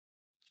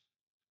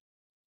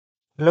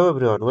Hello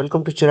everyone,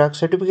 welcome to Chirag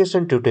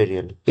certification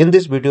tutorial. In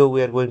this video,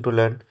 we are going to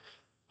learn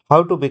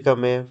how to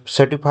become a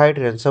Certified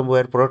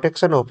Ransomware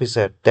Protection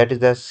Officer, that is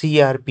the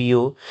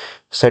CRPO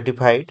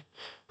certified.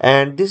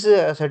 And this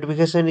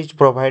certification is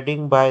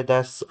providing by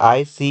the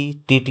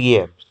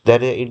ICTTF,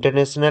 that is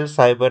International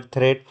Cyber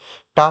Threat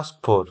Task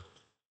Force.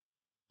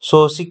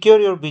 So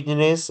secure your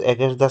business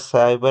against the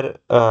cyber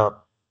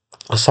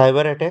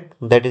attack,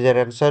 that is a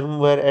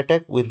ransomware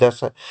attack, with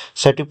the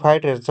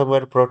Certified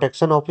Ransomware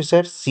Protection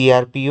Officer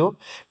CRPO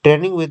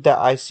training with the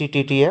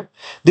ICTTF.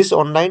 This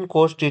online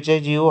course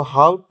teaches you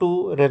how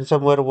to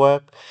ransomware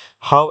work,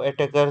 how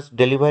attackers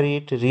deliver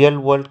it, real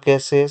world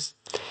cases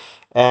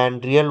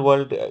and real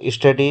world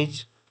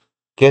studies,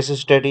 case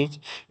studies,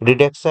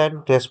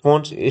 reduction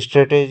response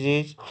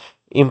strategies,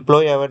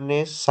 employee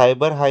awareness,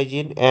 cyber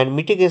hygiene and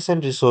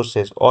mitigation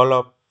resources,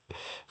 all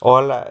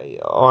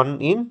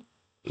on in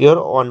your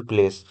own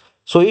place.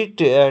 So it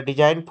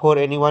designed for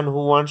anyone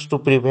who wants to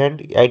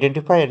prevent,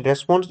 identify and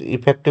respond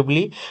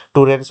effectively to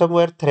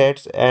ransomware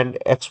threats, and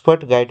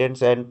expert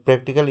guidance and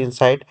practical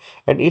insight,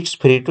 and it's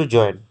free to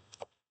join.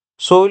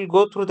 So we'll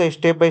go through the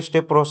step by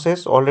step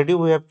process. Already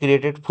we have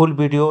created full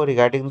video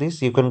regarding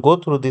this. You can go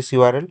through this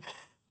URL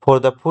for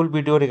the full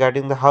video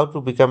regarding the how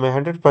to become a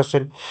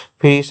 100%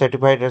 free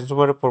certified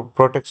ransomware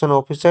protection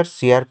officer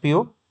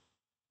CRPO.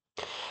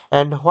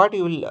 And what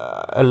you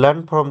will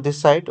learn from this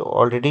site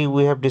already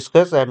we have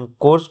discussed, and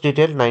course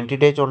detail 90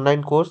 days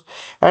online course,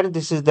 and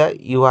this is the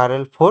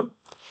URL for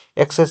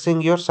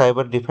accessing your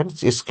cyber defense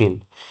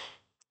skill.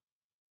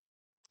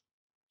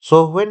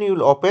 So when you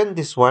will open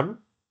this one,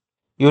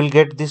 you will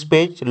get this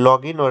page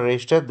login or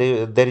register.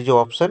 There is an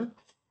option,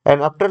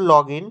 and after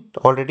login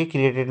already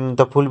created in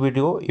the full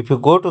video, if you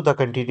go to the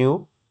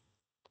continue,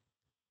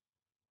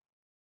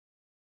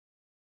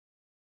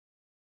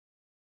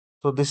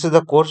 so this is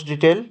the course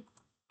detail.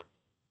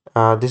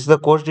 This is the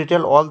course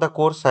detail. All the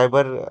course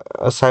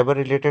cyber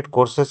related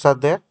courses are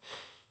there,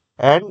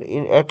 and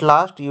at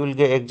last you will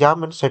get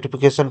exam and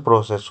certification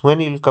process.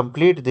 When you will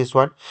complete this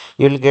one,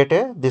 you will get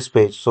a this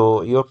page.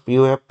 So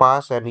you have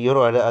passed, and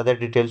your other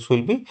details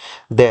will be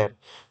there.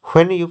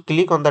 When you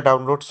click on the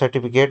download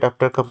certificate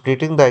after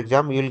completing the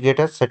exam, you will get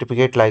a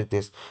certificate like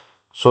this.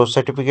 So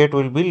certificate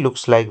will be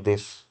looks like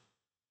this.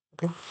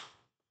 Okay.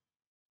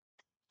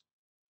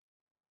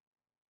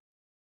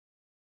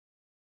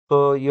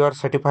 So you are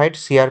certified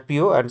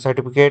CRPO, and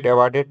certificate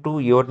awarded to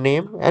your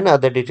name, and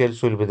other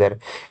details will be there.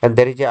 And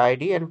there is a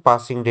ID and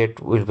passing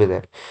date will be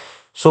there.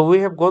 So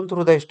we have gone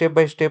through the step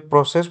by step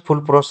process,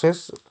 full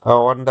process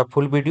on the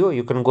full video.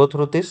 You can go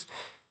through this.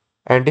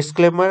 And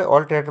disclaimer,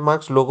 all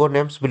trademarks, logo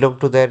names belong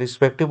to their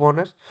respective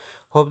owners.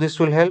 Hope this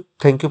will help.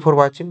 Thank you for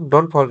watching.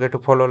 Don't forget to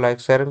follow,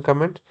 like, share and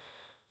comment.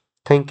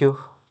 Thank you.